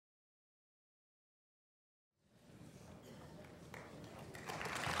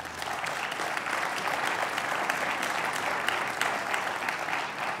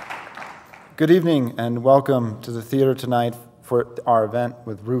Good evening and welcome to the theater tonight for our event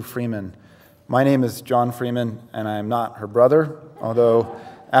with Rue Freeman. My name is John Freeman and I am not her brother, although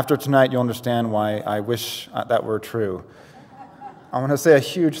after tonight you'll understand why I wish that were true. I want to say a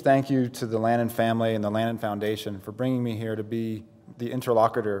huge thank you to the Lannan family and the Lannan Foundation for bringing me here to be the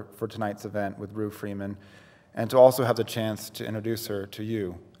interlocutor for tonight's event with Rue Freeman, and to also have the chance to introduce her to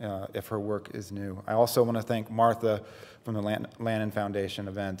you if her work is new. I also want to thank Martha from the Lannan Foundation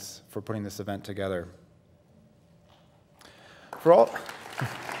events for putting this event together.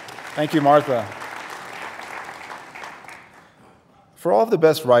 Thank you, Martha. For all of the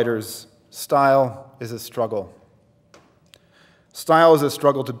best writers, style is a struggle. Style is a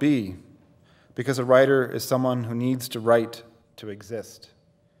struggle to be, because a writer is someone who needs to write to exist.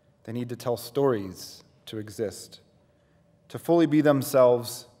 They need to tell stories to exist. To fully be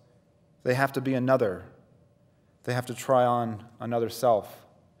themselves, they have to be another. They have to try on another self.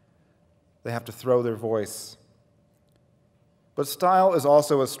 They have to throw their voice. But style is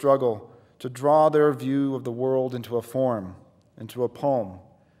also a struggle to draw their view of the world into a form, into a poem,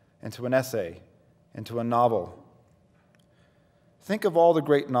 into an essay, into a novel. Think of all the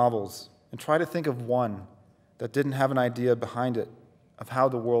great novels and try to think of one that didn't have an idea behind it of how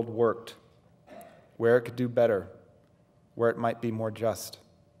the world worked, where it could do better, where it might be more just.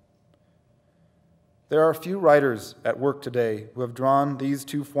 There are a few writers at work today who have drawn these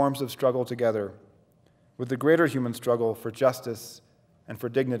two forms of struggle together with the greater human struggle for justice and for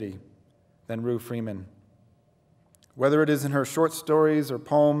dignity than Rue Freeman. Whether it is in her short stories or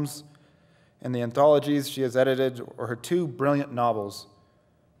poems, in the anthologies she has edited, or her two brilliant novels,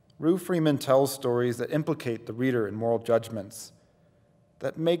 Rue Freeman tells stories that implicate the reader in moral judgments,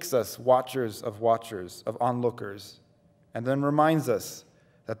 that makes us watchers, of onlookers, and then reminds us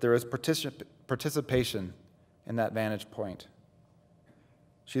that there is participation in that vantage point.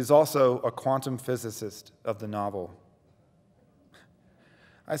 She is also a quantum physicist of the novel.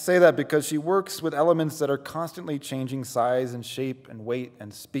 I say that because she works with elements that are constantly changing size and shape and weight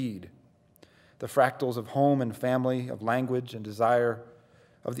and speed. The fractals of home and family, of language and desire,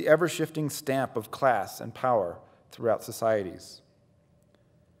 of the ever-shifting stamp of class and power throughout societies.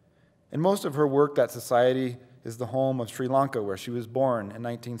 In most of her work, that society is the home of Sri Lanka, where she was born in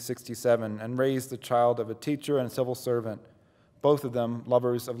 1967 and raised the child of a teacher and a civil servant, both of them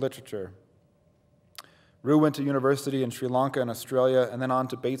lovers of literature. Rue went to university in Sri Lanka and Australia, and then on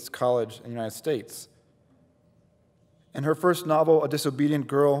to Bates College in the United States. In her first novel, A Disobedient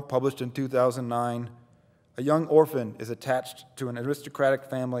Girl, published in 2009, a young orphan is attached to an aristocratic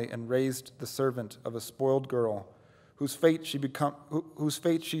family and raised the servant of a spoiled girl whose fate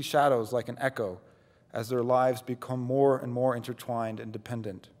she shadows like an echo as their lives become more and more intertwined and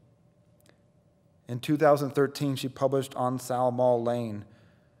dependent. In 2013, she published On Sal Mall Lane,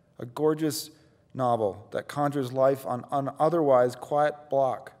 a gorgeous novel that conjures life on an otherwise quiet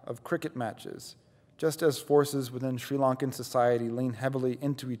block of cricket matches, just as forces within Sri Lankan society lean heavily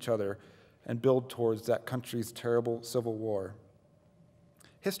into each other and build towards that country's terrible civil war.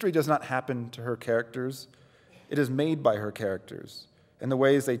 History does not happen to her characters. It is made by her characters in the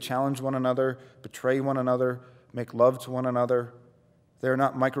ways they challenge one another, betray one another, make love to one another. They are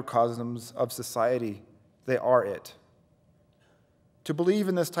not microcosms of society. They are it. To believe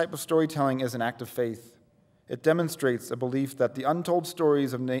in this type of storytelling is an act of faith. It demonstrates a belief that the untold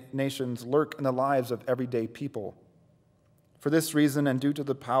stories of nations lurk in the lives of everyday people. For this reason, and due to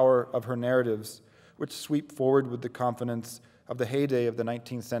the power of her narratives, which sweep forward with the confidence of the heyday of the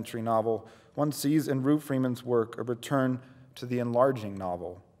 19th century novel, one sees in Rue Freeman's work a return to the enlarging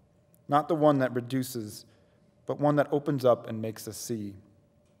novel, not the one that reduces, but one that opens up and makes us see.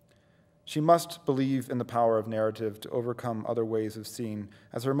 She must believe in the power of narrative to overcome other ways of seeing,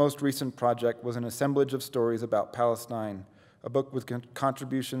 as her most recent project was an assemblage of stories about Palestine, a book with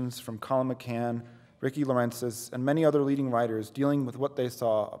contributions from Colin McCann, Ricky Lawrences, and many other leading writers dealing with what they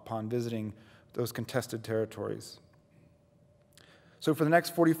saw upon visiting those contested territories. So for the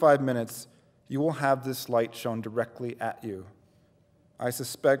next 45 minutes, you will have this light shone directly at you. I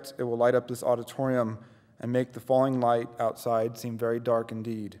suspect it will light up this auditorium and make the falling light outside seem very dark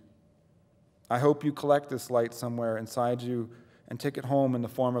indeed. I hope you collect this light somewhere inside you and take it home in the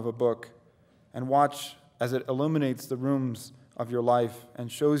form of a book and watch as it illuminates the rooms of your life and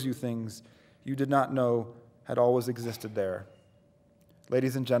shows you things you did not know had always existed there.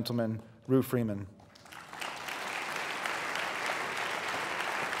 Ladies and gentlemen, Rue Freeman.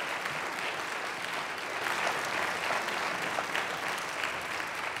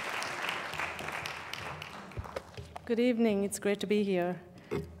 Good evening. It's great to be here.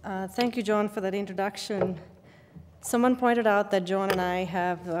 Thank you, John, for that introduction. Someone pointed out that John and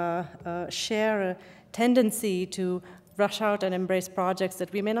I share a tendency to rush out and embrace projects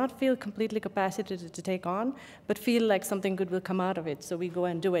that we may not feel completely capacitated to take on, but feel like something good will come out of it, so we go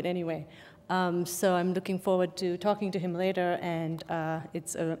and do it anyway. So I'm looking forward to talking to him later, and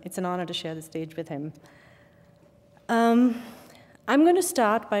it's an honor to share the stage with him. I'm going to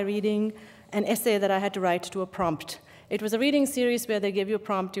start by reading an essay that I had to write to a prompt. It was a reading series where they gave you a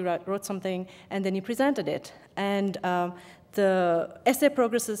prompt, you wrote something, and then you presented it. And the essay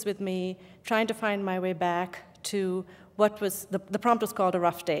progresses with me trying to find my way back to what was, the prompt was called A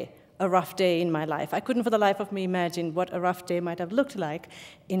Rough Day in my life. I couldn't for the life of me imagine what a rough day might have looked like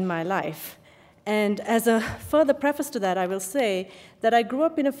in my life. And as a further preface to that, I will say that I grew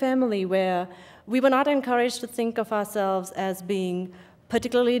up in a family where we were not encouraged to think of ourselves as being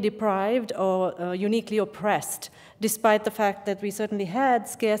particularly deprived or uniquely oppressed, despite the fact that we certainly had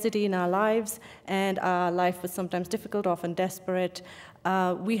scarcity in our lives, and our life was sometimes difficult, often desperate.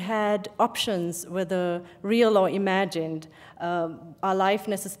 We had options, whether real or imagined. Our life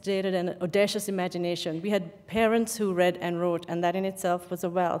necessitated an audacious imagination. We had parents who read and wrote, and that in itself was a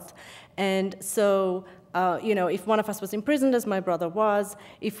wealth. And so, if one of us was imprisoned, as my brother was,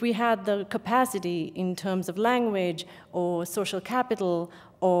 if we had the capacity in terms of language or social capital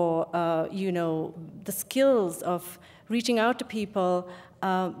or, the skills of reaching out to people,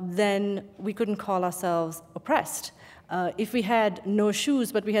 then we couldn't call ourselves oppressed. If we had no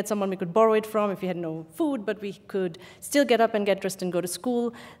shoes, but we had someone we could borrow it from, if we had no food, but we could still get up and get dressed and go to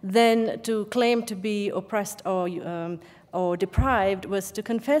school, then to claim to be oppressed or deprived was to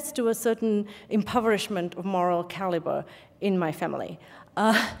confess to a certain impoverishment of moral caliber in my family.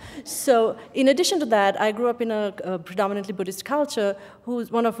 So in addition to that, I grew up in a predominantly Buddhist culture,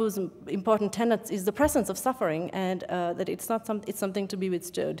 one of whose important tenets is the presence of suffering, and that it's something to be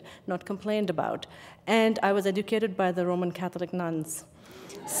withstood, not complained about. And I was educated by the Roman Catholic nuns.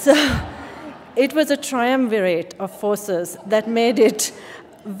 So it was a triumvirate of forces that made it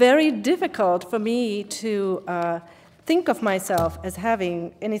very difficult for me to think of myself as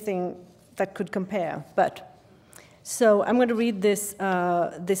having anything that could compare. So I'm going to read this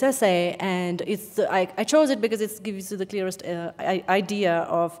essay, and I chose it because it gives you the clearest idea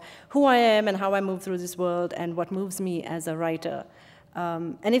of who I am and how I move through this world and what moves me as a writer.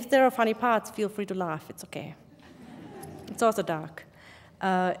 And if there are funny parts, feel free to laugh. It's okay. It's also dark.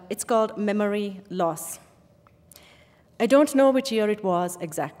 It's called Memory Loss. I don't know which year it was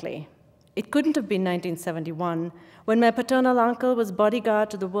exactly. It couldn't have been 1971, when my paternal uncle was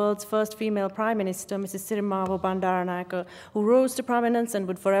bodyguard to the world's first female prime minister, Mrs. Sirimavo Bandaranaike, who rose to prominence and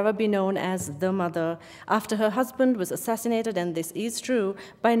would forever be known as the mother, after her husband was assassinated, and this is true,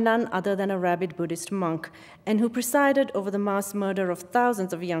 by none other than a rabid Buddhist monk, and who presided over the mass murder of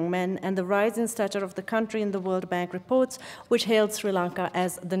thousands of young men and the rise in stature of the country in the World Bank reports, which hailed Sri Lanka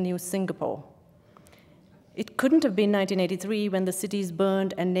as the new Singapore. It couldn't have been 1983 when the cities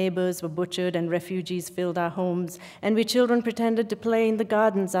burned and neighbors were butchered and refugees filled our homes, and we children pretended to play in the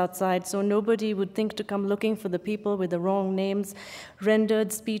gardens outside so nobody would think to come looking for the people with the wrong names,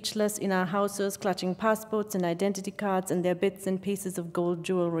 rendered speechless in our houses, clutching passports and identity cards and their bits and pieces of gold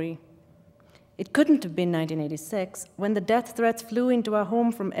jewelry. It couldn't have been 1986, when the death threats flew into our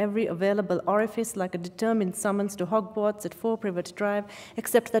home from every available orifice like a determined summons to Hogwarts at 4 Privet Drive,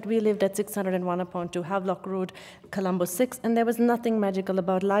 except that we lived at 601/2 Havelock Road, Colombo 6, and there was nothing magical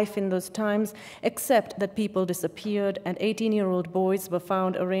about life in those times, except that people disappeared and 18-year-old boys were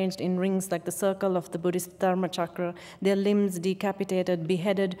found arranged in rings like the circle of the Buddhist Dharma Chakra, their limbs decapitated,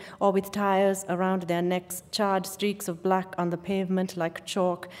 beheaded, or with tires around their necks, charred streaks of black on the pavement like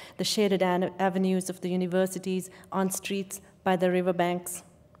chalk, the shaded avenues of the universities, on streets, by the riverbanks.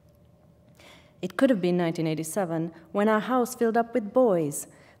 It could have been 1987, when our house filled up with boys.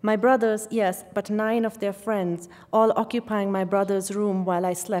 My brothers, yes, but 9 of their friends, all occupying my brother's room while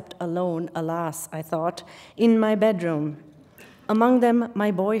I slept alone, alas, I thought, in my bedroom. Among them,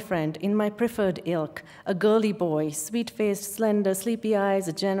 my boyfriend, in my preferred ilk, a girly boy, sweet-faced, slender, sleepy eyes,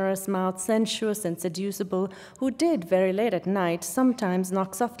 a generous mouth, sensuous and seducible, who did, very late at night, sometimes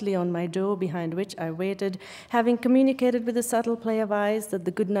knock softly on my door, behind which I waited, having communicated with a subtle play of eyes that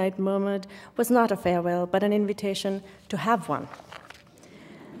the good-night murmured was not a farewell, but an invitation to have one.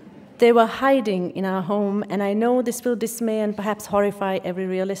 They were hiding in our home, and I know this will dismay and perhaps horrify every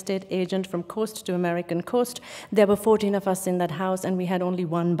real estate agent from coast to American coast. There were 14 of us in that house, and we had only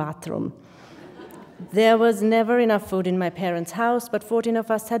 1 bathroom. There was never enough food in my parents' house, but 14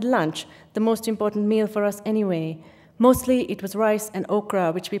 of us had lunch, the most important meal for us anyway. Mostly it was rice and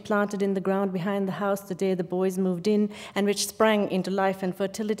okra, which we planted in the ground behind the house the day the boys moved in, and which sprang into life and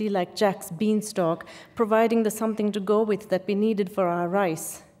fertility like Jack's beanstalk, providing the something to go with that we needed for our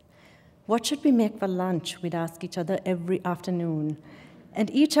rice. What should we make for lunch? We'd ask each other every afternoon.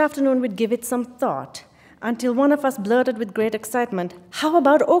 And each afternoon we'd give it some thought, until one of us blurted with great excitement, "How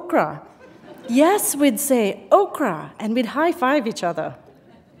about okra?" "Yes," we'd say, "okra," and we'd high-five each other.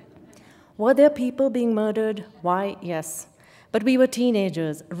 Were there people being murdered? Why, yes. But we were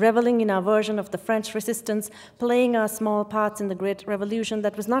teenagers, reveling in our version of the French resistance, playing our small parts in the great revolution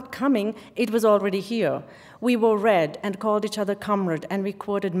that was not coming, it was already here. We wore red and called each other comrade, and we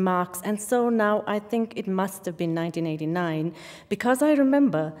quoted Marx, and so now I think it must have been 1989, because I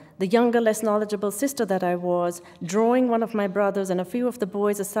remember the younger, less knowledgeable sister that I was, drawing one of my brothers and a few of the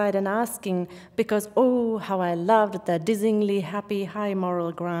boys aside and asking, because oh, how I loved that dizzyingly happy, high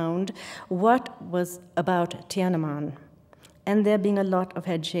moral ground, what was about Tiananmen. And there being a lot of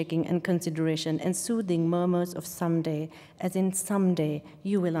head shaking and consideration and soothing murmurs of someday, as in someday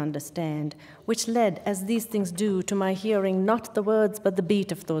you will understand, which led, as these things do, to my hearing not the words but the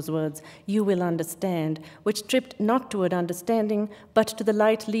beat of those words, you will understand, which tripped not toward understanding, but to the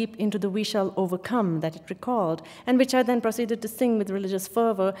light leap into the we shall overcome that it recalled, and which I then proceeded to sing with religious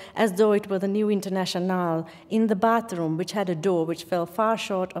fervor as though it were the new Internationale, in the bathroom, which had a door which fell far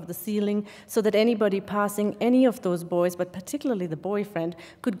short of the ceiling, so that anybody passing any of those boys, but particularly the boyfriend,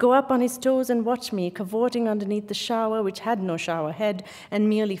 could go up on his toes and watch me cavorting underneath the shower, which had no shower head, and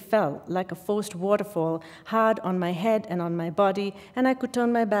merely fell like a forced waterfall, hard on my head and on my body, and I could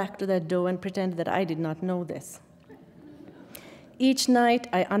turn my back to that door and pretend that I did not know this. Each night,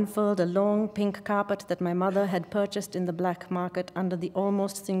 I unfurled a long pink carpet that my mother had purchased in the black market under the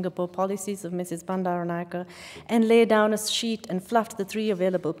almost Singapore policies of Mrs. Bandaranaike, and lay down a sheet and fluffed the 3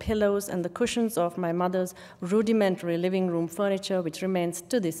 available pillows and the cushions of my mother's rudimentary living room furniture, which remains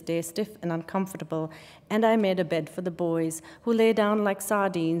to this day stiff and uncomfortable, and I made a bed for the boys, who lay down like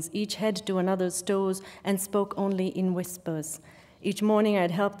sardines, each head to another's toes, and spoke only in whispers. Each morning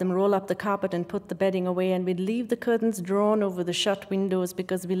I'd help them roll up the carpet and put the bedding away, and we'd leave the curtains drawn over the shut windows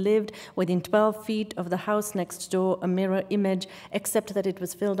because we lived within 12 feet of the house next door, a mirror image, except that it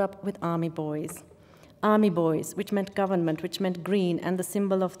was filled up with army boys. Army boys, which meant government, which meant green, and the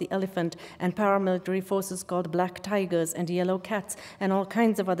symbol of the elephant, and paramilitary forces called black tigers and yellow cats, and all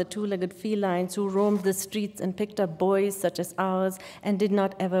kinds of other 2-legged felines who roamed the streets and picked up boys such as ours and did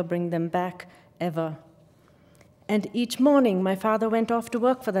not ever bring them back, ever. And each morning, my father went off to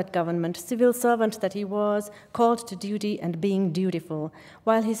work for that government, civil servant that he was, called to duty and being dutiful,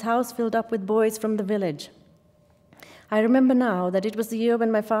 while his house filled up with boys from the village. I remember now that it was the year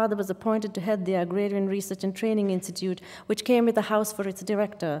when my father was appointed to head the Agrarian Research and Training Institute, which came with a house for its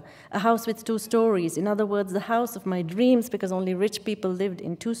director, a house with 2 stories, in other words, the house of my dreams, because only rich people lived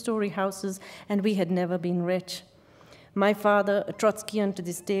in 2-story houses, and we had never been rich. My father, a Trotskyian to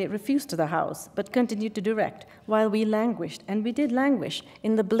this day, refused the house, but continued to direct, while we languished, and we did languish,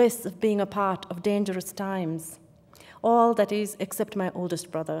 in the bliss of being a part of dangerous times. All, that is, except my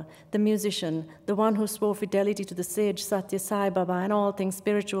oldest brother, the musician, the one who swore fidelity to the sage Satya Sai Baba and all things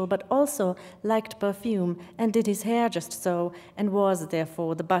spiritual, but also liked perfume and did his hair just so, and was,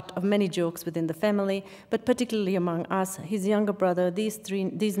 therefore, the butt of many jokes within the family, but particularly among us, his younger brother,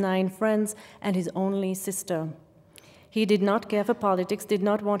 these 9 friends, and his only sister. He did not care for politics, did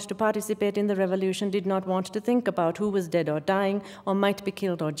not want to participate in the revolution, did not want to think about who was dead or dying, or might be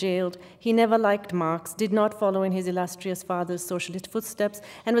killed or jailed. He never liked Marx, did not follow in his illustrious father's socialist footsteps,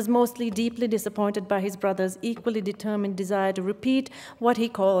 and was mostly deeply disappointed by his brother's equally determined desire to repeat what he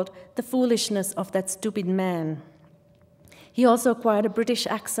called the foolishness of that stupid man. He also acquired a British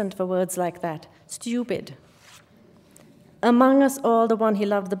accent for words like that, stupid. Among us all, the one he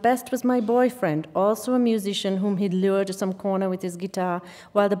loved the best was my boyfriend, also a musician whom he'd lured to some corner with his guitar,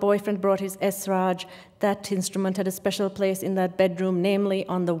 while the boyfriend brought his esraj. That instrument had a special place in that bedroom, namely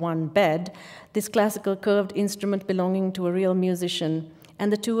on the one bed, this classical curved instrument belonging to a real musician.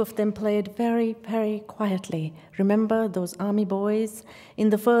 And the 2 of them played very, very quietly. Remember those army boys? In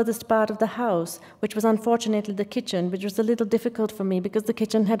the furthest part of the house, which was unfortunately the kitchen, which was a little difficult for me because the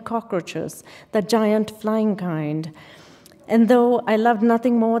kitchen had cockroaches, the giant flying kind. And though I loved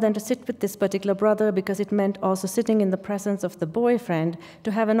nothing more than to sit with this particular brother, because it meant also sitting in the presence of the boyfriend,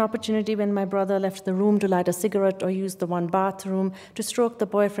 to have an opportunity when my brother left the room to light a cigarette or use the one bathroom, to stroke the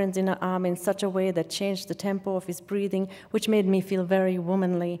boyfriend's inner arm in such a way that changed the tempo of his breathing, which made me feel very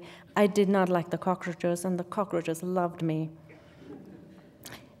womanly. I did not like the cockroaches, and the cockroaches loved me.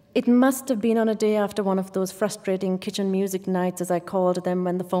 It must have been on a day after one of those frustrating kitchen music nights, as I called them,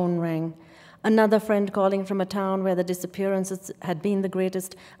 when the phone rang. Another friend calling from a town where the disappearances had been the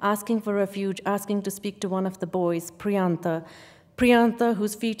greatest, asking for refuge, asking to speak to one of the boys, Priyantha. Priyantha,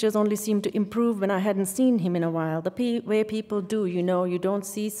 whose features only seemed to improve when I hadn't seen him in a while. The way people do, you know, you don't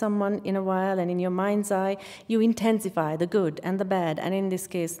see someone in a while, and in your mind's eye, you intensify the good and the bad, and in this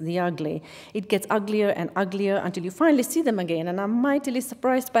case, the ugly. It gets uglier and uglier until you finally see them again, and I'm mightily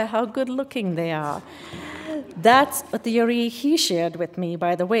surprised by how good-looking they are. That's a theory he shared with me,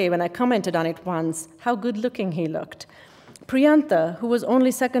 by the way, when I commented on it once, how good-looking he looked. Priyantha, who was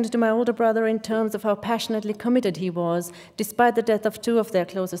only second to my older brother in terms of how passionately committed he was, despite the death of two of their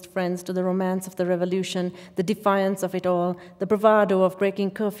closest friends, to the romance of the revolution, the defiance of it all, the bravado of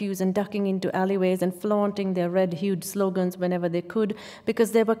breaking curfews and ducking into alleyways and flaunting their red-hued slogans whenever they could,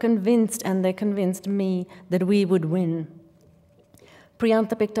 because they were convinced, and they convinced me, that we would win.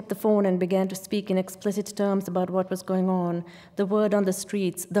 Priyantha picked up the phone and began to speak in explicit terms about what was going on, the word on the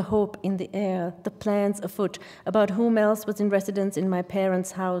streets, the hope in the air, the plans afoot, about whom else was in residence in my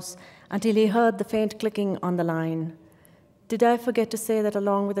parents' house, until he heard the faint clicking on the line. Did I forget to say that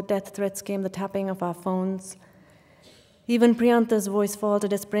along with the death threats came the tapping of our phones? Even Priyantha's voice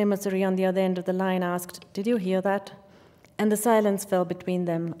faltered as Premasuri on the other end of the line asked, "Did you hear that?" And the silence fell between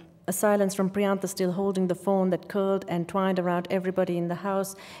them. A silence from Priyantha still holding the phone that curled and twined around everybody in the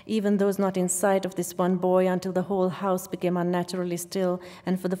house, even those not in sight of this one boy, until the whole house became unnaturally still,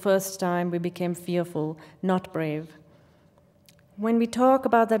 and for the first time we became fearful, not brave. When we talk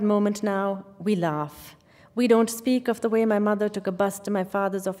about that moment now, we laugh. We don't speak of the way my mother took a bus to my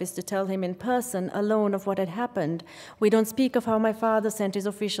father's office to tell him in person, alone, of what had happened. We don't speak of how my father sent his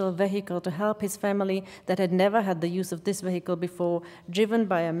official vehicle to help his family that had never had the use of this vehicle before, driven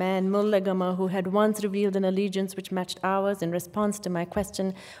by a man, Mullegama, who had once revealed an allegiance which matched ours in response to my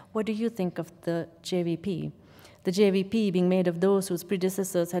question, "What do you think of the JVP?" The JVP being made of those whose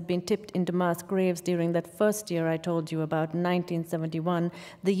predecessors had been tipped into mass graves during that first year I told you about, 1971,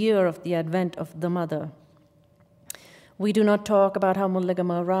 the year of the advent of the mother. We do not talk about how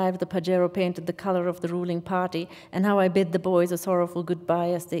Mullegama arrived, the Pajero painted the color of the ruling party, and how I bid the boys a sorrowful goodbye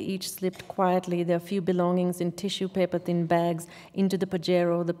as they each slipped quietly their few belongings in tissue paper-thin bags into the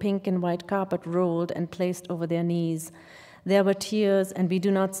Pajero, the pink and white carpet rolled and placed over their knees. There were tears, and we do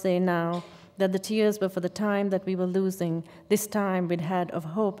not say now that the tears were for the time that we were losing, this time we'd had of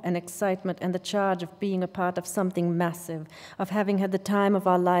hope and excitement and the charge of being a part of something massive, of having had the time of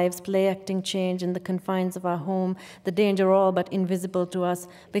our lives, play-acting change in the confines of our home, the danger all but invisible to us,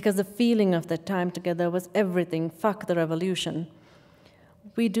 because the feeling of that time together was everything, fuck the revolution.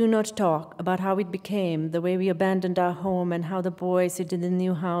 We do not talk about how it became, the way we abandoned our home and how the boys sit in the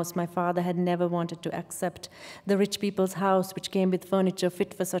new house my father had never wanted to accept, the rich people's house which came with furniture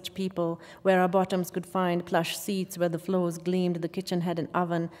fit for such people, where our bottoms could find plush seats, where the floors gleamed, the kitchen had an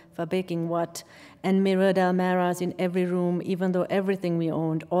oven for baking what, and mirrored almirahs in every room, even though everything we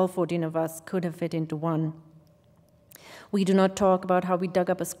owned, all 14 of us, could have fit into one. We do not talk about how we dug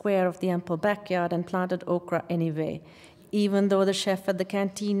up a square of the ample backyard and planted okra anyway, even though the chef at the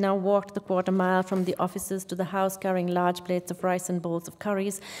canteen now walked the quarter-mile from the offices to the house carrying large plates of rice and bowls of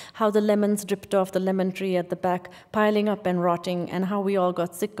curries, how the lemons dripped off the lemon tree at the back, piling up and rotting, and how we all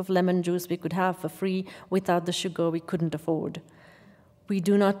got sick of lemon juice we could have for free without the sugar we couldn't afford. We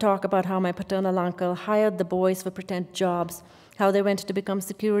do not talk about how my paternal uncle hired the boys for pretend jobs, how they went to become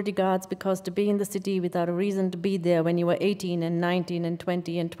security guards because to be in the city without a reason to be there when you were 18 and 19 and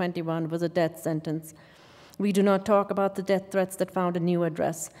 20 and 21 was a death sentence. We do not talk about the death threats that found a new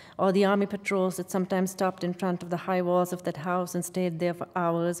address, or the army patrols that sometimes stopped in front of the high walls of that house and stayed there for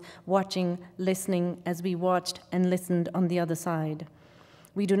hours, watching, listening, as we watched and listened on the other side.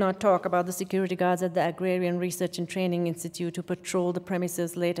 We do not talk about the security guards at the Agrarian Research and Training Institute who patrol the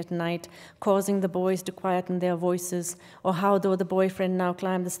premises late at night, causing the boys to quieten their voices, or how though the boyfriend now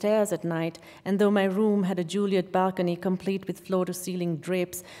climbed the stairs at night, and though my room had a Juliet balcony complete with floor-to-ceiling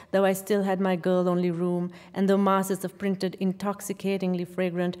drapes, though I still had my girl-only room, and though masses of printed, intoxicatingly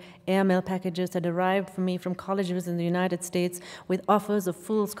fragrant airmail packages had arrived for me from colleges in the United States with offers of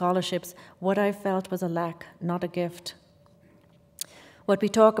full scholarships, what I felt was a lack, not a gift. What we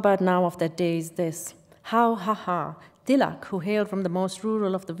talk about now of that day is this. How, Tilak, who hailed from the most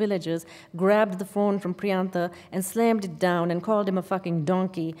rural of the villages, grabbed the phone from Priyantha and slammed it down and called him a fucking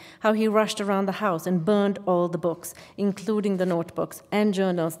donkey. How he rushed around the house and burned all the books, including the notebooks and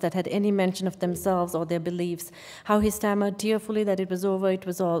journals that had any mention of themselves or their beliefs. How he stammered tearfully that it was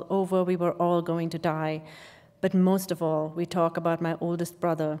all over, we were all going to die. But most of all, we talk about my oldest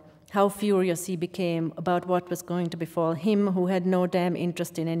brother, how furious he became about what was going to befall him who had no damn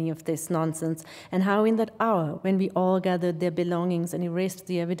interest in any of this nonsense, and how in that hour, when we all gathered their belongings and erased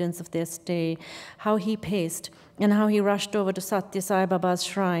the evidence of their stay, how he paced, and how he rushed over to Satya Sai Baba's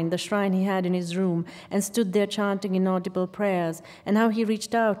shrine, the shrine he had in his room, and stood there chanting inaudible prayers, and how he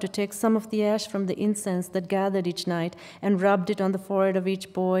reached out to take some of the ash from the incense that gathered each night and rubbed it on the forehead of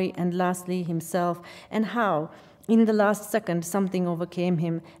each boy, and lastly himself, and how, in the last second, something overcame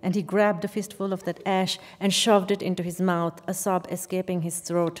him, and he grabbed a fistful of that ash and shoved it into his mouth, a sob escaping his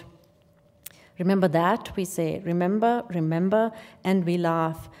throat. Remember that, we say, remember, remember, and we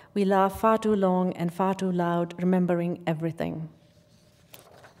laugh. We laugh far too long and far too loud, remembering everything.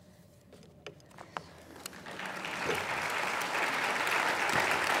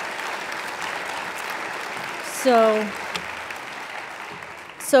 So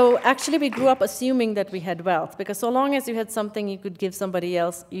actually we grew up assuming that we had wealth, because so long as you had something you could give somebody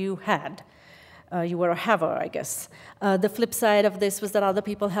else, you had. You were a haver, I guess. The flip side of this was that other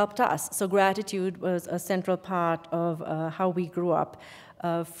people helped us. So gratitude was a central part of how we grew up.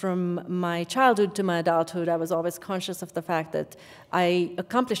 From my childhood to my adulthood, I was always conscious of the fact that I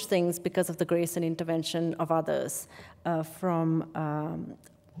accomplished things because of the grace and intervention of others.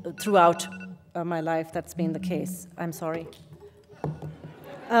 Throughout my life, that's been the case. I'm sorry.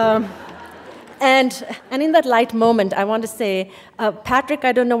 And in that light moment, I want to say, Patrick,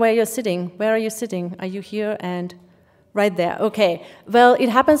 I don't know where you're sitting. Where are you sitting? Are you here? And right there. Okay. Well, it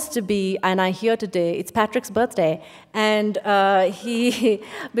happens to be, and I'm here today, it's Patrick's birthday. And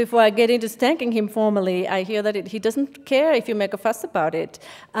before I get into thanking him formally, I hear that he doesn't care if you make a fuss about it.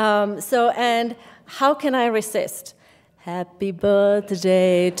 And how can I resist? Happy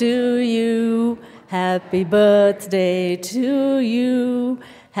birthday to you. Happy birthday to you.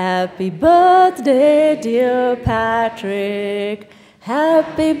 Happy birthday, dear Patrick.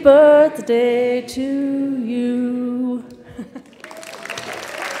 Happy birthday to you.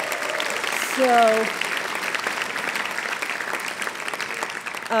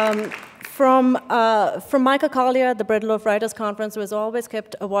 From Michael Collier at the Bread Loaf Writers Conference, who has always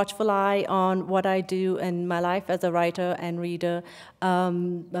kept a watchful eye on what I do in my life as a writer and reader,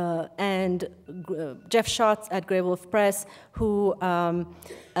 and Jeff Schatz at Grey Wolf Press, who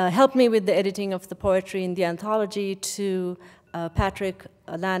helped me with the editing of the poetry in the anthology, to Patrick,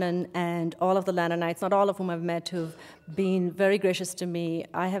 Lannon, and all of the Lannonites, not all of whom I've met, who've been very gracious to me.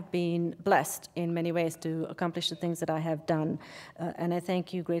 I have been blessed in many ways to accomplish the things that I have done, and I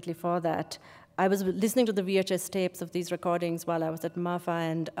thank you greatly for that. I was listening to the VHS tapes of these recordings while I was at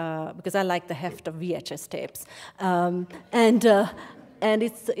MAFA, and because I like the heft of VHS tapes. And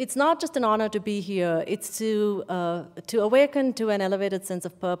it's not just an honor to be here, it's to awaken to an elevated sense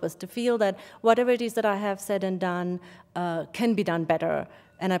of purpose, to feel that whatever it is that I have said and done can be done better,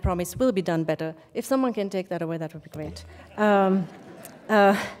 and I promise will be done better. If someone can take that away, that would be great.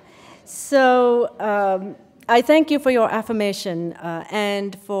 I thank you for your affirmation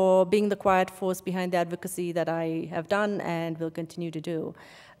and for being the quiet force behind the advocacy that I have done and will continue to do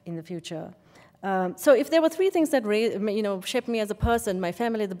in the future. So if there were three things that shaped me as a person, my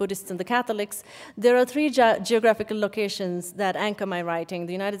family, the Buddhists, and the Catholics, there are three geographical locations that anchor my writing: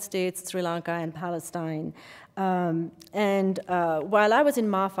 the United States, Sri Lanka, and Palestine. While I was in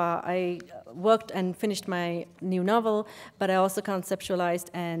MAFA, I worked and finished my new novel, but I also conceptualized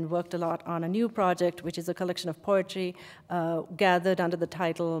and worked a lot on a new project, which is a collection of poetry gathered under the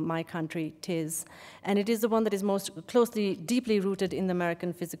title My Country 'Tis. And it is the one that is most closely, deeply rooted in the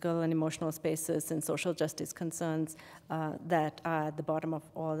American physical and emotional spaces and social justice concerns that are at the bottom of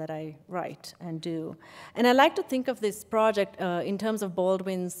all that I write and do. And I like to think of this project in terms of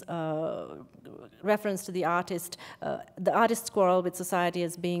Baldwin's reference to the artist's quarrel with society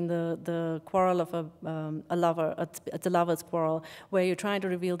as being the quarrel of a lover. It's a lover's quarrel, where you're trying to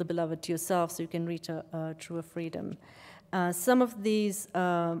reveal the beloved to yourself so you can reach a truer freedom. Some of these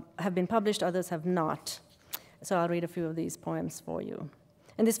have been published, others have not. So I'll read a few of these poems for you.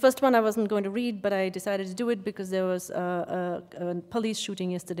 And this first one I wasn't going to read, but I decided to do it because there was a police shooting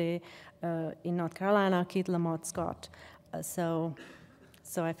yesterday in North Carolina, Keith Lamont Scott. So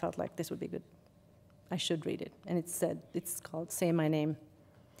I felt like this would be good. I should read it. And it's called Say My Name.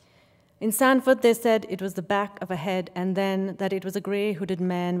 In Sanford, they said it was the back of a head, and then that it was a gray hooded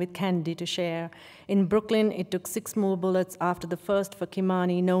man with candy to share. In Brooklyn, it took 6 more bullets after the first for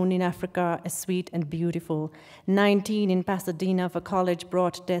Kimani, known in Africa as sweet and beautiful. 19 in Pasadena for college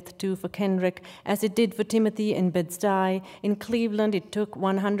brought death too for Kendrick, as it did for Timothy and Bed-Stuy. In Cleveland, it took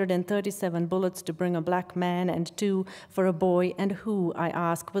 137 bullets to bring a black man and 2 for a boy. And who, I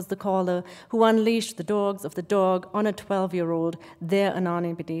ask, was the caller who unleashed the dogs of the dog on a 12-year-old? Their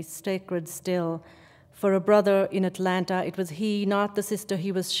anonymity sacred still. For a brother in Atlanta, it was he, not the sister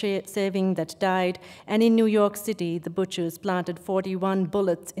he was saving, that died. And in New York City, the butchers planted 41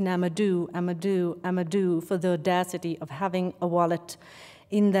 bullets in Amadou for the audacity of having a wallet.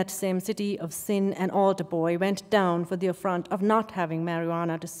 In that same city of sin, an altar boy went down for the affront of not having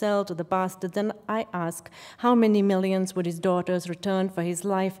marijuana to sell to the bastards. And I ask, how many millions would his daughters return for his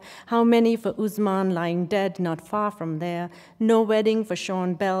life? How many for Usman lying dead not far from there? No wedding for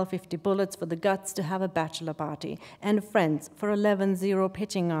Sean Bell, 50 bullets for the guts to have a bachelor party. And friends for 11-0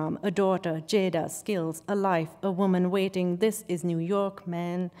 pitching arm, a daughter, Jada, skills, a life, a woman waiting. This is New York,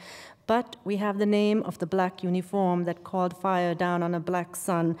 man. But we have the name of the black uniform that called fire down on a black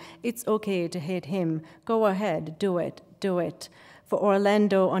sun. It's okay to hate him. Go ahead, do it, do it. For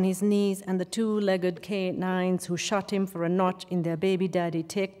Orlando on his knees and the 2-legged K9s who shot him for a notch in their baby daddy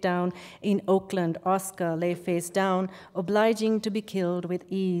takedown. In Oakland, Oscar lay face down, obliging to be killed with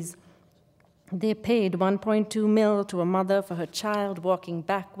ease. They paid 1.2 mil to a mother for her child walking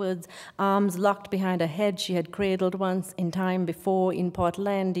backwards, arms locked behind a head she had cradled once in time before in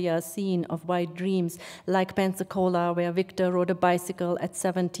Portlandia, scene of white dreams, like Pensacola, where Victor rode a bicycle at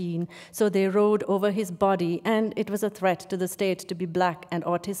 17. So they rode over his body, and it was a threat to the state to be black and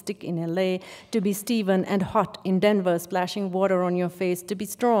autistic in LA, to be Stephen and hot in Denver, splashing water on your face, to be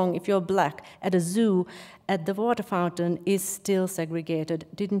strong if you're black at a zoo, at the water fountain is still segregated.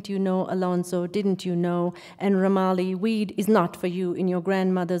 Didn't you know, Alonzo? Didn't you know? And Ramali, weed is not for you in your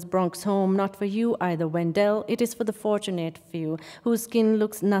grandmother's Bronx home, not for you either, Wendell. It is for the fortunate few, whose skin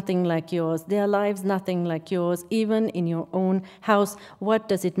looks nothing like yours, their lives nothing like yours, even in your own house. What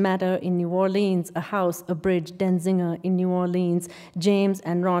does it matter in New Orleans? A house, a bridge, Denzinger in New Orleans. James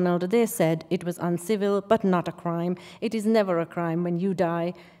and Ronald, they said it was uncivil, but not a crime. It is never a crime when you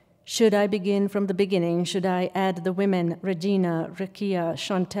die. Should I begin from the beginning? Should I add the women, Regina, Rakia,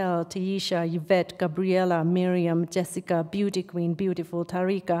 Chantel, Taisha, Yvette, Gabriella, Miriam, Jessica, Beauty Queen, Beautiful,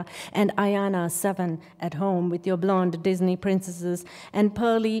 Tarika, and Ayana, 7, at home with your blonde Disney princesses, and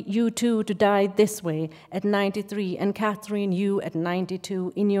Pearlie, you too, to die this way at 93, and Catherine, you at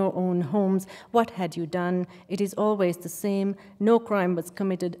 92, in your own homes? What had you done? It is always the same. No crime was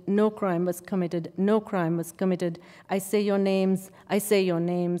committed, no crime was committed, no crime was committed. I say your names, I say your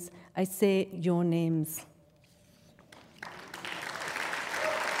names. I say your names.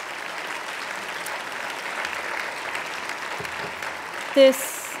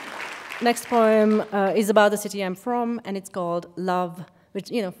 This next poem is about the city I'm from, and it's called Love,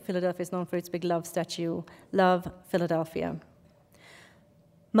 which, you know, Philadelphia is known for its big love statue. Love, Philadelphia.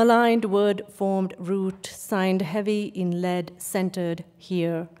 Maligned word formed root, signed heavy in lead, centered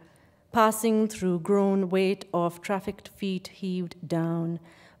here. Passing through grown weight of trafficked feet heaved down.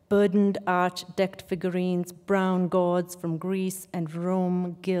 Burdened arch-decked figurines, brown gods from Greece and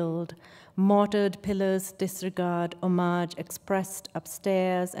Rome gild. Mortared pillars disregard homage expressed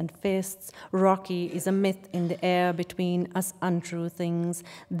upstairs and fists. Rocky is a myth in the air between us untrue things.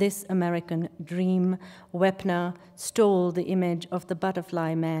 This American dream. Wepner stole the image of the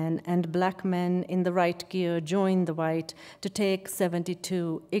butterfly man, and black men in the right gear joined the white to take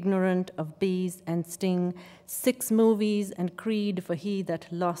 72, ignorant of bees and sting. 6 movies and creed for he that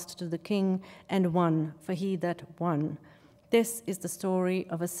lost to the king, and 1 for he that won. This is the story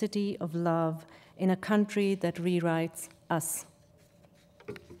of a city of love in a country that rewrites us.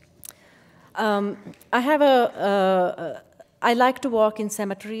 I like to walk in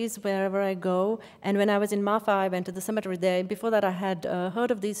cemeteries wherever I go, and when I was in Mafa, I went to the cemetery there. Before that, I had heard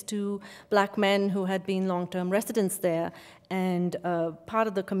of these 2 black men who had been long-term residents there, and part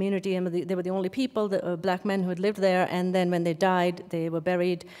of the community, and they were the only people, the black men who had lived there, and then when they died, they were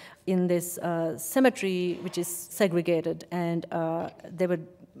buried in this cemetery, which is segregated, and they were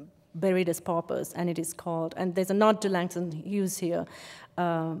buried as paupers, and it is called, and there's a nod to Langston Hughes here,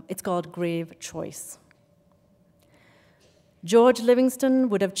 it's called Grave Choice. George Livingston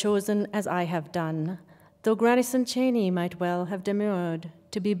would have chosen as I have done, though Grandison Cheney might well have demurred,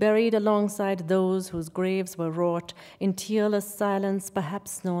 to be buried alongside those whose graves were wrought in tearless silence,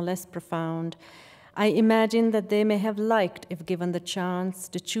 perhaps no less profound. I imagine that they may have liked, if given the chance,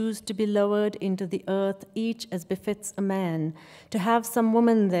 to choose to be lowered into the earth, each as befits a man, to have some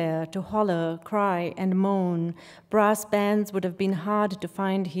woman there to holler, cry, and moan. Brass bands would have been hard to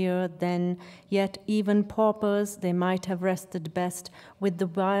find here then, yet even paupers they might have rested best with the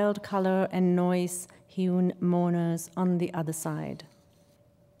wild color and noise-hewn mourners on the other side.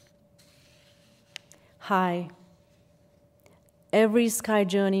 High. Every sky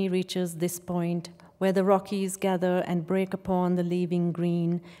journey reaches this point, where the Rockies gather and break upon the leaving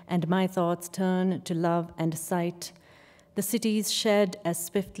green, and my thoughts turn to love and sight. The cities shed as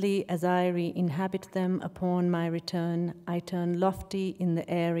swiftly as I re-inhabit them upon my return. I turn lofty in the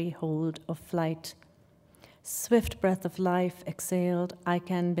airy hold of flight. Swift breath of life exhaled, I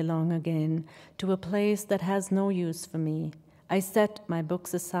can belong again to a place that has no use for me. I set my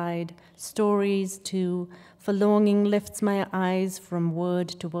books aside, stories too, for longing lifts my eyes from word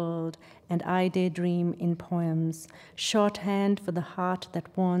to world, and I daydream in poems, shorthand for the heart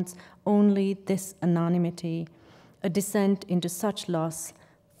that wants only this anonymity, a descent into such loss,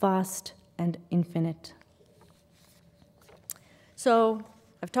 vast and infinite. So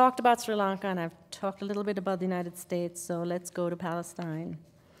I've talked about Sri Lanka, and I've talked a little bit about the United States, so let's go to Palestine.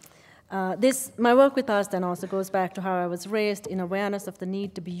 My work with Palestine also goes back to how I was raised in awareness of the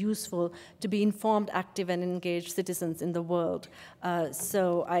need to be useful, to be informed, active, and engaged citizens in the world.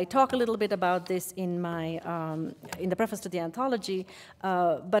 So I talk a little bit about this in the preface to the anthology,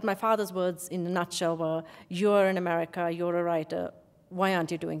 but my father's words in a nutshell were, "You're in America, you're a writer, why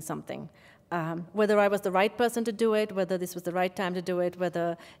aren't you doing something?" Whether I was the right person to do it, whether this was the right time to do it,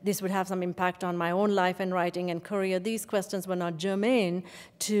 whether this would have some impact on my own life and writing and career, these questions were not germane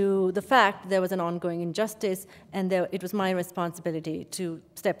to the fact there was an ongoing injustice, and it was my responsibility to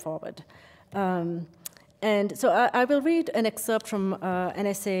step forward. And so I will read an excerpt from an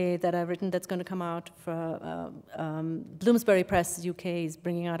essay that I've written that's going to come out for Bloomsbury Press UK is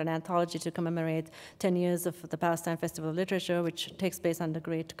bringing out an anthology to commemorate 10 years of the Palestine Festival of Literature, which takes place under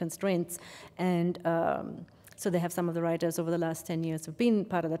great constraints. And so they have some of the writers over the last 10 years who've been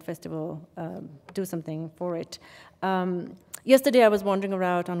part of that festival do something for it. Yesterday I was wandering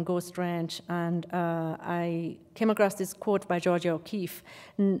around on Ghost Ranch, and I came across this quote by Georgia O'Keeffe: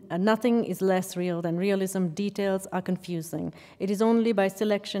 "Nothing is less real than realism. Details are confusing. It is only by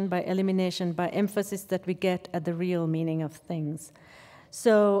selection, by elimination, by emphasis that we get at the real meaning of things."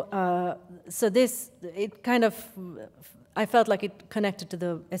 So, I felt like it connected to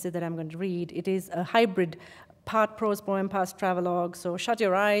the essay that I'm going to read. It is a hybrid, part prose poem, part travelogue, so shut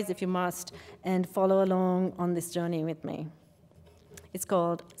your eyes if you must, and follow along on this journey with me. It's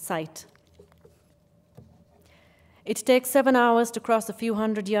called Sight. It takes 7 hours to cross a few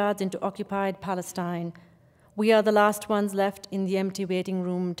hundred yards into occupied Palestine. We are the last ones left in the empty waiting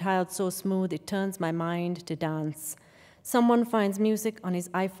room, tiled so smooth it turns my mind to dance. Someone finds music on his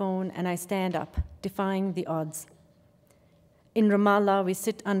iPhone, and I stand up, defying the odds. In Ramallah, we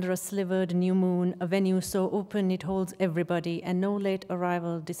sit under a slivered new moon, a venue so open it holds everybody, and no late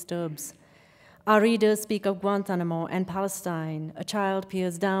arrival disturbs. Our readers speak of Guantanamo and Palestine. A child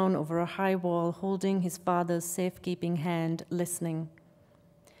peers down over a high wall, holding his father's safekeeping hand, listening.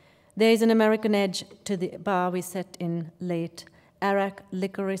 There is an American edge to the bar we sat in late. Arak,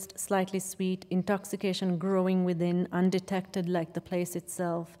 licorice, slightly sweet, intoxication growing within, undetected like the place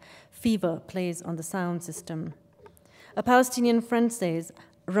itself. Fever plays on the sound system. A Palestinian friend says,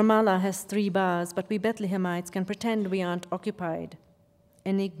 Ramallah has 3 bars, but we Bethlehemites can pretend we aren't occupied.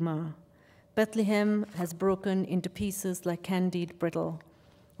 Enigma. Bethlehem has broken into pieces like candied brittle.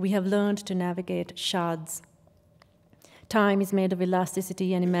 We have learned to navigate shards. Time is made of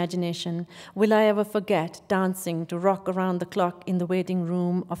elasticity and imagination. Will I ever forget dancing to rock around the clock in the waiting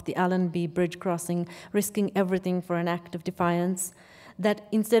room of the Allenby Bridge crossing, risking everything for an act of defiance? That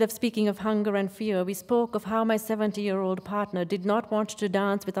instead of speaking of hunger and fear, we spoke of how my 70-year-old partner did not want to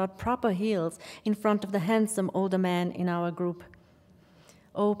dance without proper heels in front of the handsome older man in our group.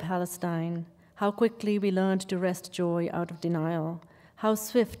 Oh, Palestine, how quickly we learned to wrest joy out of denial. How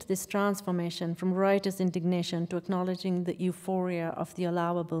swift this transformation from righteous indignation to acknowledging the euphoria of the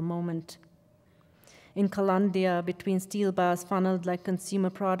allowable moment. In Kalandia, between steel bars funneled like consumer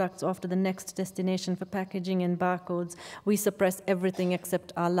products off to the next destination for packaging and barcodes, we suppress everything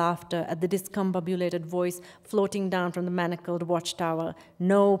except our laughter at the discombobulated voice floating down from the manacled watchtower.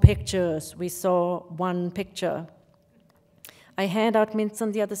 No pictures. We saw 1 picture. I hand out mints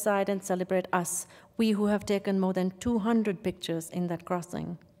on the other side and celebrate us, we who have taken more than 200 pictures in that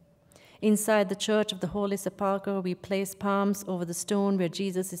crossing. Inside the Church of the Holy Sepulchre, we place palms over the stone where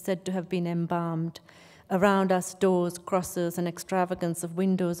Jesus is said to have been embalmed. Around us, doors, crosses, and extravagance of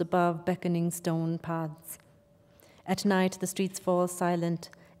windows above beckoning stone paths. At night, the streets fall silent.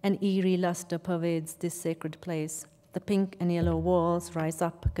 An eerie luster pervades this sacred place. The pink and yellow walls rise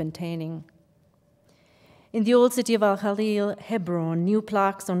up, containing. In the old city of Al-Khalil, Hebron, new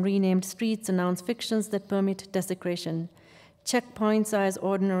plaques on renamed streets announce fictions that permit desecration. Checkpoints are as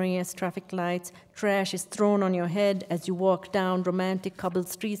ordinary as traffic lights. Trash is thrown on your head as you walk down romantic cobbled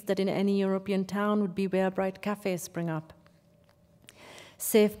streets that in any European town would be where bright cafes spring up.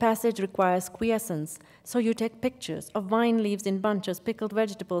 Safe passage requires quiescence, so you take pictures of vine leaves in bunches, pickled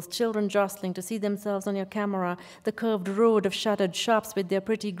vegetables, children jostling to see themselves on your camera, the curved road of shuttered shops with their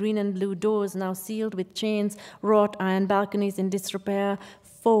pretty green and blue doors now sealed with chains, wrought iron balconies in disrepair,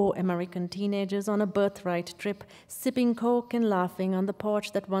 4 American teenagers on a birthright trip, sipping coke and laughing on the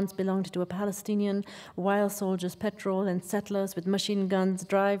porch that once belonged to a Palestinian, while soldiers patrol and settlers with machine guns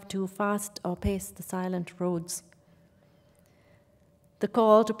drive too fast or pace the silent roads. The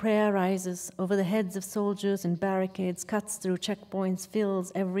call to prayer rises over the heads of soldiers and barricades, cuts through checkpoints,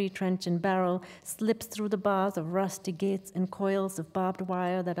 fills every trench and barrel, slips through the bars of rusty gates and coils of barbed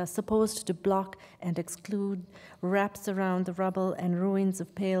wire that are supposed to block and exclude, wraps around the rubble and ruins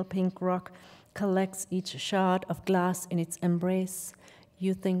of pale pink rock, collects each shard of glass in its embrace.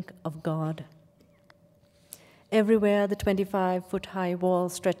 You think of God. Everywhere the 25-foot-high wall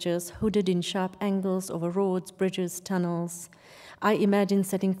stretches, hooded in sharp angles over roads, bridges, tunnels. I imagine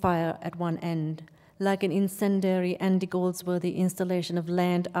setting fire at one end. Like an incendiary Andy Goldsworthy installation of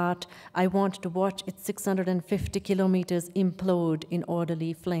land art, I want to watch its 650 kilometers implode in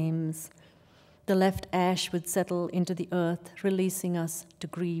orderly flames. The left ash would settle into the earth, releasing us to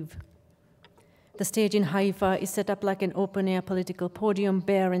grieve. The stage in Haifa is set up like an open-air political podium,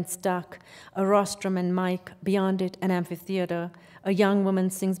 bare and stark, a rostrum and mic, beyond it an amphitheater. A young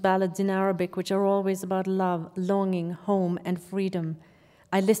woman sings ballads in Arabic, which are always about love, longing, home, and freedom.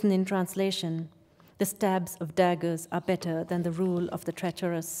 I listen in translation. The stabs of daggers are better than the rule of the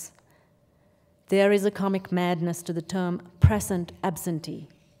treacherous. There is a comic madness to the term present absentee,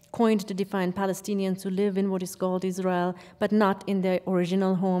 coined to define Palestinians who live in what is called Israel, but not in their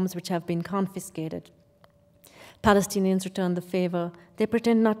original homes which have been confiscated. Palestinians return the favor. They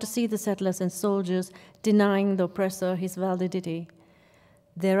pretend not to see the settlers and soldiers, denying the oppressor his validity.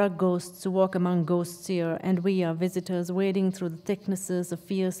 There are ghosts who walk among ghosts here, and we are visitors wading through the thicknesses of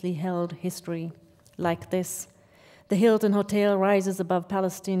fiercely held history. Like this. The Hilton Hotel rises above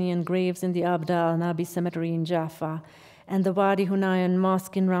Palestinian graves in the Abd al-Nabi Cemetery in Jaffa, and the Wadi Hunayn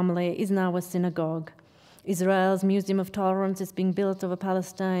Mosque in Ramleh is now a synagogue. Israel's Museum of Tolerance is being built over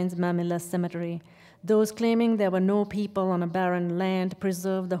Palestine's Mamilla Cemetery. Those claiming there were no people on a barren land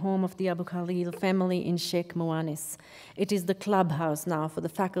preserve the home of the Abu Khalil family in Sheikh Muanis. It is the clubhouse now for the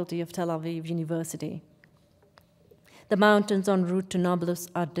faculty of Tel Aviv University. The mountains en route to Nablus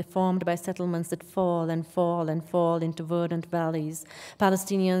are deformed by settlements that fall and fall and fall into verdant valleys.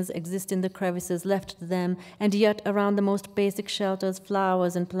 Palestinians exist in the crevices left to them, and yet around the most basic shelters,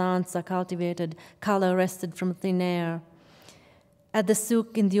 flowers and plants are cultivated, color wrested from thin air. At the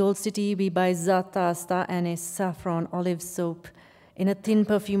souk in the old city, we buy za'atar, star anise, saffron, olive soap. In a thin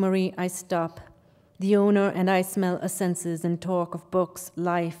perfumery, I stop. The owner and I smell essences and talk of books,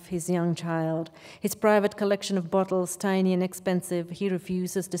 life, his young child. His private collection of bottles, tiny and expensive, he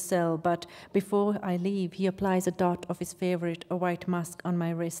refuses to sell, but before I leave, he applies a dot of his favorite, a white musk, on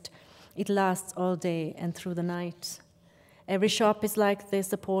my wrist. It lasts all day and through the night. Every shop is like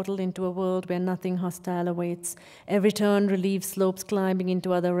this, a portal into a world where nothing hostile awaits. Every turn relieves slopes climbing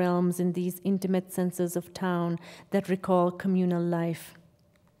into other realms in these intimate senses of town that recall communal life.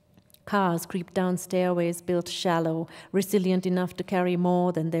 Cars creep down stairways built shallow, resilient enough to carry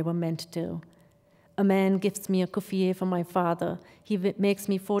more than they were meant to. A man gifts me a kufiyeh for my father. He makes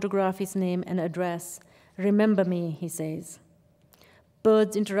me photograph his name and address. Remember me, he says.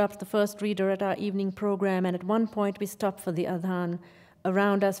 Birds interrupt the first reader at our evening program, and at one point we stop for the adhan.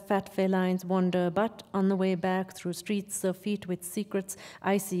 Around us, fat felines wander, but on the way back through streets surfeit with secrets,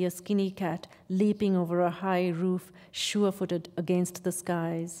 I see a skinny cat leaping over a high roof, sure-footed against the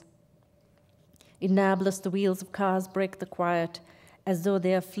skies. In Nablus, the wheels of cars break the quiet, as though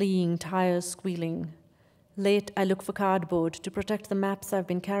they are fleeing, tires squealing. Late, I look for cardboard to protect the maps I've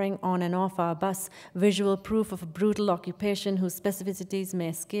been carrying on and off our bus, visual proof of a brutal occupation whose specificities may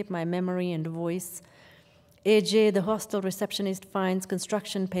escape my memory and voice. AJ, the hostel receptionist, finds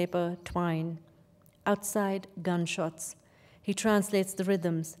construction paper, twine. Outside, gunshots. He translates the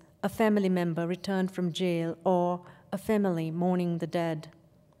rhythms, a family member returned from jail, or a family mourning the dead.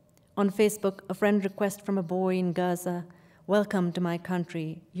 On Facebook, a friend request from a boy in Gaza, "Welcome to my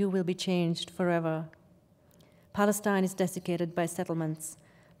country. You will be changed forever." Palestine is desiccated by settlements.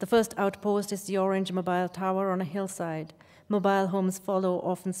 The first outpost is the orange mobile tower on a hillside. Mobile homes follow,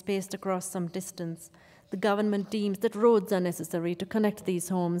 often spaced across some distance. The government deems that roads are necessary to connect these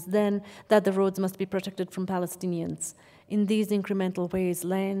homes, then that the roads must be protected from Palestinians. In these incremental ways,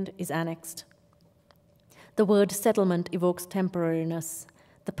 land is annexed. The word settlement evokes temporariness.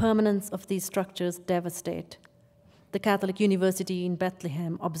 The permanence of these structures devastate. The Catholic University in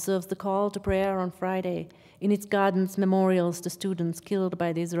Bethlehem observes the call to prayer on Friday in its gardens memorials to students killed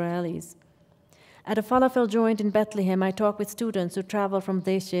by the Israelis. At a falafel joint in Bethlehem, I talk with students who travel from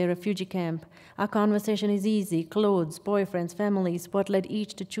Deshe refugee camp. Our conversation is easy: clothes, boyfriends, families, what led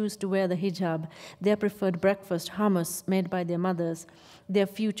each to choose to wear the hijab, their preferred breakfast, hummus made by their mothers, their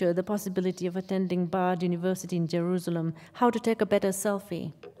future, the possibility of attending Bard University in Jerusalem, how to take a better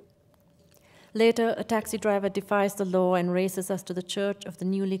selfie. Later, a taxi driver defies the law and races us to the church of the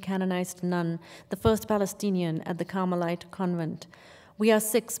newly canonized nun, the first Palestinian at the Carmelite convent. We are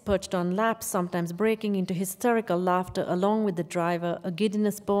six perched on laps, sometimes breaking into hysterical laughter along with the driver, a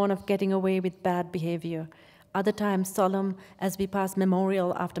giddiness born of getting away with bad behavior. Other times solemn as we pass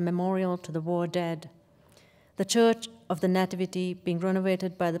memorial after memorial to the war dead. The Church of the Nativity, being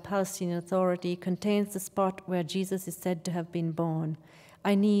renovated by the Palestinian Authority, contains the spot where Jesus is said to have been born.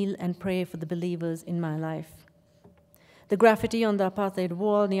 I kneel and pray for the believers in my life. The graffiti on the apartheid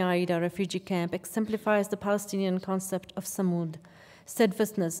wall near Aida refugee camp exemplifies the Palestinian concept of samud,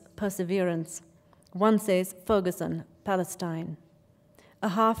 steadfastness, perseverance. One says, Ferguson, Palestine. A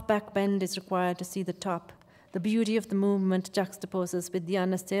half back bend is required to see the top. The beauty of the movement juxtaposes with the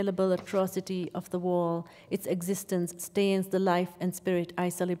unassailable atrocity of the wall. Its existence stains the life and spirit I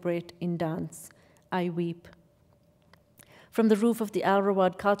celebrate in dance. I weep. From the roof of the Al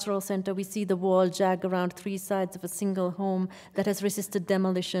Rawad Cultural Center, we see the wall jag around three sides of a single home that has resisted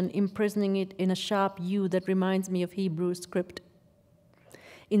demolition, imprisoning it in a sharp U that reminds me of Hebrew script.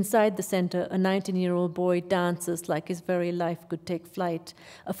 Inside the center, a 19-year-old boy dances like his very life could take flight.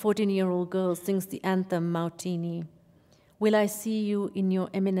 A 14-year-old girl sings the anthem Mautini. Will I see you in your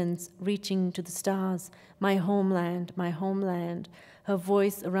eminence, reaching to the stars, my homeland, my homeland. Her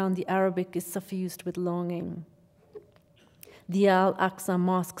voice around the Arabic is suffused with longing. The Al-Aqsa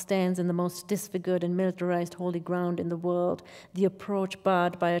Mosque stands in the most disfigured and militarized holy ground in the world, the approach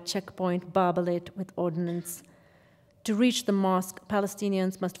barred by a checkpoint barbelate with ordnance. To reach the mosque,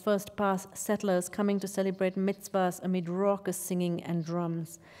 Palestinians must first pass settlers coming to celebrate mitzvahs amid raucous singing and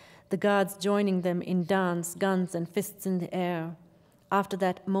drums, the guards joining them in dance, guns and fists in the air. After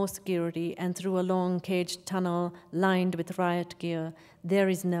that, more security, and through a long caged tunnel lined with riot gear, there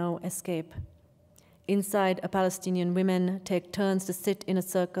is no escape. Inside, Palestinian women take turns to sit in a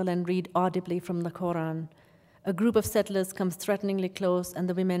circle and read audibly from the Quran. A group of settlers comes threateningly close, and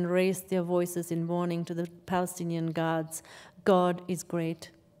the women raise their voices in warning to the Palestinian guards. God is great.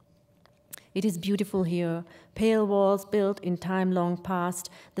 It is beautiful here, pale walls built in time long past,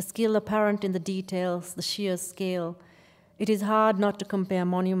 the skill apparent in the details, the sheer scale. It is hard not to compare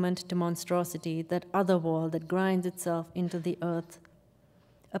monument to monstrosity, that other wall that grinds itself into the earth.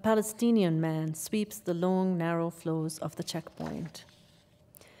 A Palestinian man sweeps the long, narrow floors of the checkpoint.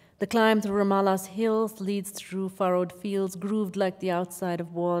 The climb through Ramallah's hills leads through furrowed fields, grooved like the outside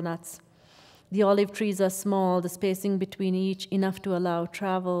of walnuts. The olive trees are small, the spacing between each enough to allow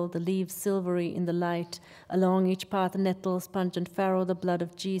travel, the leaves silvery in the light. Along each path, nettles, pungent farrow, the blood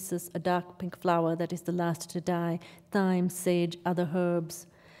of Jesus, a dark pink flower that is the last to die, thyme, sage, other herbs.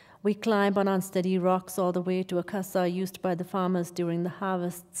 We climb on unsteady rocks all the way to a casa used by the farmers during the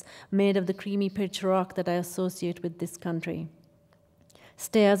harvests, made of the creamy pitch rock that I associate with this country.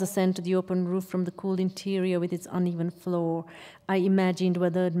 Stairs ascend to the open roof from the cool interior with its uneven floor. I imagined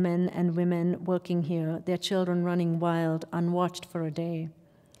weathered men and women working here, their children running wild, unwatched for a day.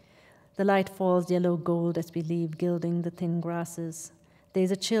 The light falls yellow gold as we leave, gilding the thin grasses. There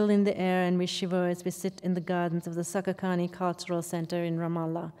is a chill in the air, and we shiver as we sit in the gardens of the Sakakani Cultural Center in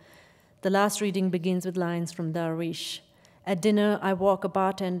Ramallah. The last reading begins with lines from Darwish. At dinner, I walk a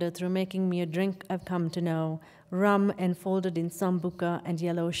bartender through making me a drink I've come to know, rum enfolded in sambuca and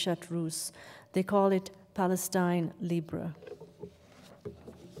yellow chartreuse. They call it Palestine Libre.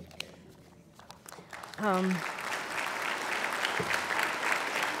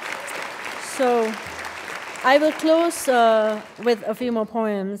 So I will close with a few more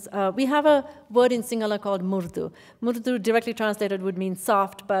poems. We have a word in Sinhala called murdu. Murdu, directly translated, would mean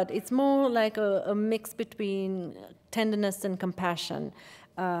soft, but it's more like a mix between tenderness and compassion.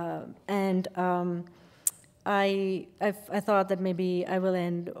 I thought that maybe I will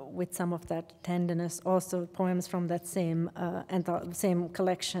end with some of that tenderness, also poems from that same same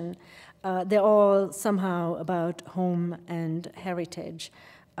collection. They're all somehow about home and heritage.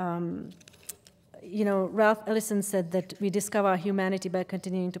 You know, Ralph Ellison said that we discover our humanity by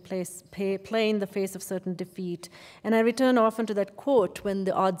continuing to play in the face of certain defeat. And I return often to that quote when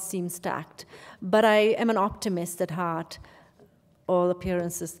the odds seem stacked. But I am an optimist at heart. All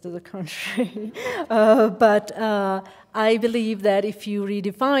appearances to the contrary. But I believe that if you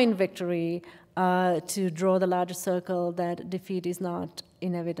redefine victory to draw the larger circle, that defeat is not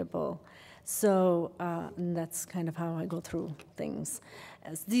inevitable. So that's kind of how I go through things.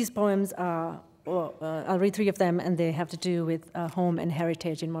 As these poems are, I'll read 3 of them, and they have to do with home and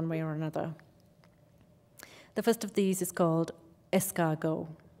heritage in one way or another. The first of these is called Escargot.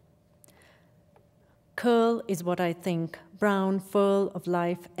 Curl is what I think, brown furl of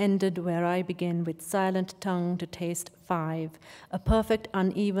life ended where I begin with silent tongue to taste 5, a perfect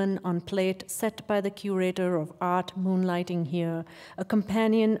uneven on plate set by the curator of art moonlighting here, a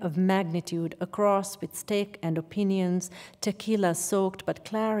companion of magnitude across with steak and opinions, tequila soaked but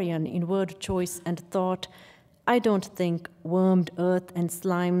clarion in word choice and thought. I don't think wormed earth and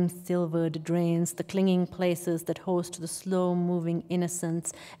slime-silvered drains, the clinging places that host the slow-moving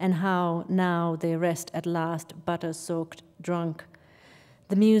innocence, and how now they rest at last, butter-soaked, drunk.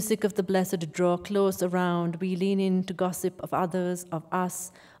 The music of the blessed draw close around, we lean in to gossip of others, of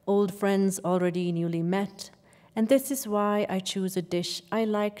us, old friends already newly met. And this is why I choose a dish I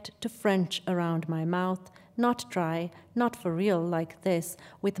liked to French around my mouth, not dry, not for real like this,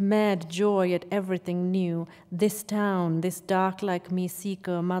 with mad joy at everything new, this town, this dark like me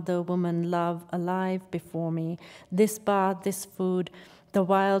seeker, mother, woman, love, alive before me, this bath, this food, the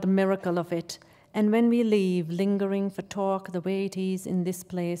wild miracle of it. And when we leave, lingering for talk the way it is in this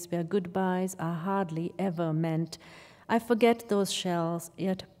place where goodbyes are hardly ever meant, I forget those shells,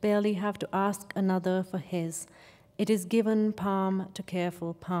 yet barely have to ask another for his. It is given palm to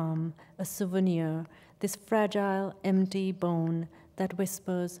careful palm, a souvenir, this fragile, empty bone that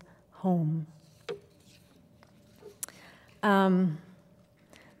whispers home.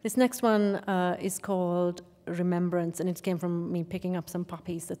 This next one is called Remembrance, and it came from me picking up some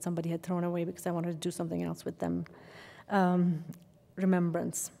poppies that somebody had thrown away because I wanted to do something else with them.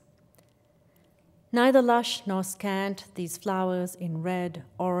 Remembrance. Neither lush nor scant, these flowers in red,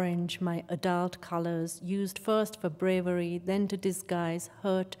 orange, my adult colors, used first for bravery, then to disguise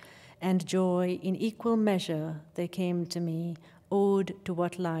hurt and joy in equal measure, they came to me, ode to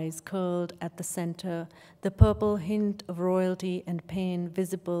what lies curled at the center, the purple hint of royalty and pain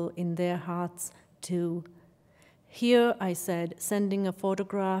visible in their hearts too. Here, I said, sending a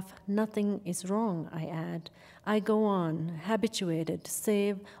photograph, nothing is wrong, I add. I go on, habituated to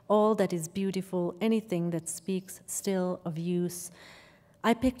save all that is beautiful, anything that speaks still of use.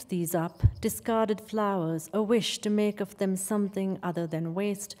 I picked these up, discarded flowers, a wish to make of them something other than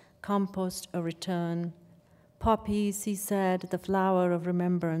waste, compost, a return. Poppies, he said, the flower of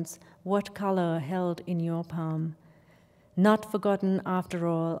remembrance, what color held in your palm? Not forgotten after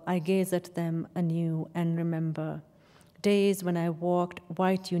all, I gaze at them anew and remember. Days when I walked,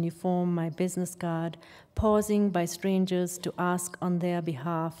 white uniform, my business card, pausing by strangers to ask on their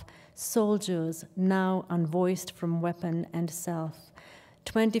behalf, soldiers now unvoiced from weapon and self.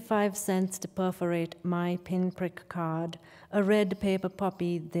 25 cents to perforate my pinprick card, a red paper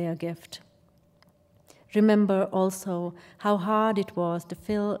poppy their gift. Remember also how hard it was to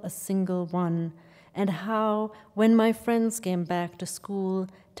fill a single one, and how, when my friends came back to school,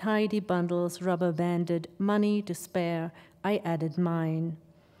 tidy bundles rubber-banded, money to spare, I added mine.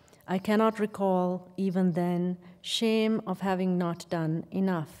 I cannot recall, even then, shame of having not done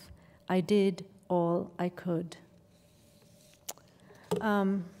enough. I did all I could.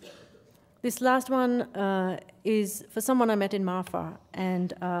 This last one is for someone I met in Marfa,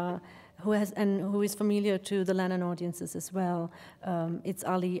 and who is familiar to the Lannan audiences as well. It's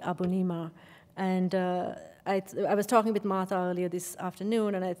Ali Abunima. And I was talking with Martha earlier this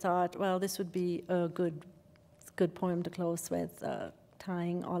afternoon, and I thought, well, this would be a good poem to close with,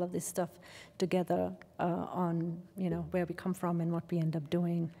 tying all of this stuff together on, where we come from and what we end up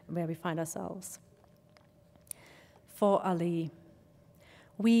doing, where we find ourselves. For Ali.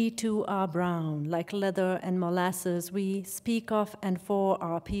 We too are brown, like leather and molasses. We speak of and for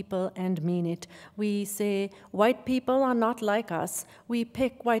our people and mean it. We say, white people are not like us. We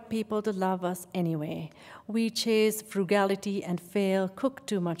pick white people to love us anyway. We chase frugality and fail, cook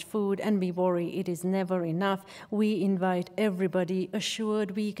too much food, and we worry it is never enough. We invite everybody,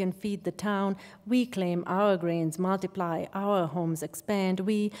 assured we can feed the town. We claim our grains multiply, our homes expand.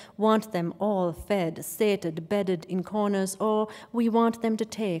 We want them all fed, sated, bedded in corners, or we want them to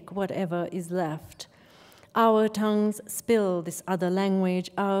take whatever is left. Our tongues spill this other language,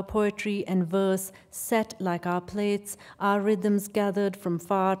 our poetry and verse set like our plates, our rhythms gathered from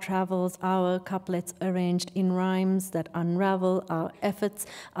far travels, our couplets arranged in rhymes that unravel, our efforts,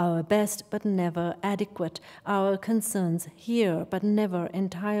 our best but never adequate, our concerns here but never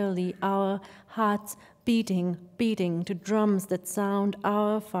entirely, our hearts beating, beating to drums that sound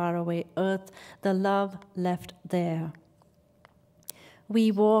our faraway earth, the love left there.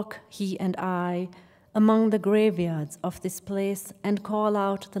 We walk, he and I, among the graveyards of this place and call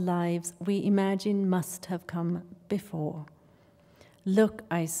out the lives we imagine must have come before. Look,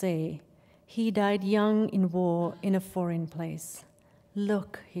 I say, he died young in war in a foreign place.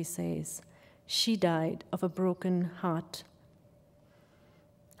 Look, he says, she died of a broken heart.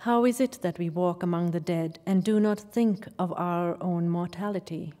 How is it that we walk among the dead and do not think of our own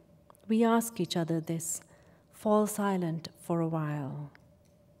mortality? We ask each other this, fall silent for a while.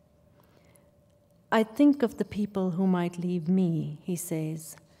 I think of the people who might leave me, he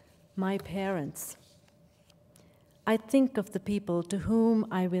says, my parents. I think of the people to whom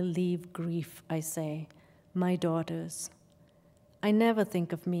I will leave grief, I say, my daughters. I never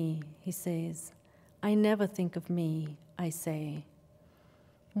think of me, he says. I never think of me, I say.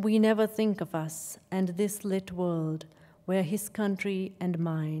 We never think of us and this lit world where his country and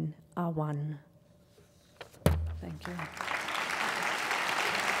mine are one. Thank you.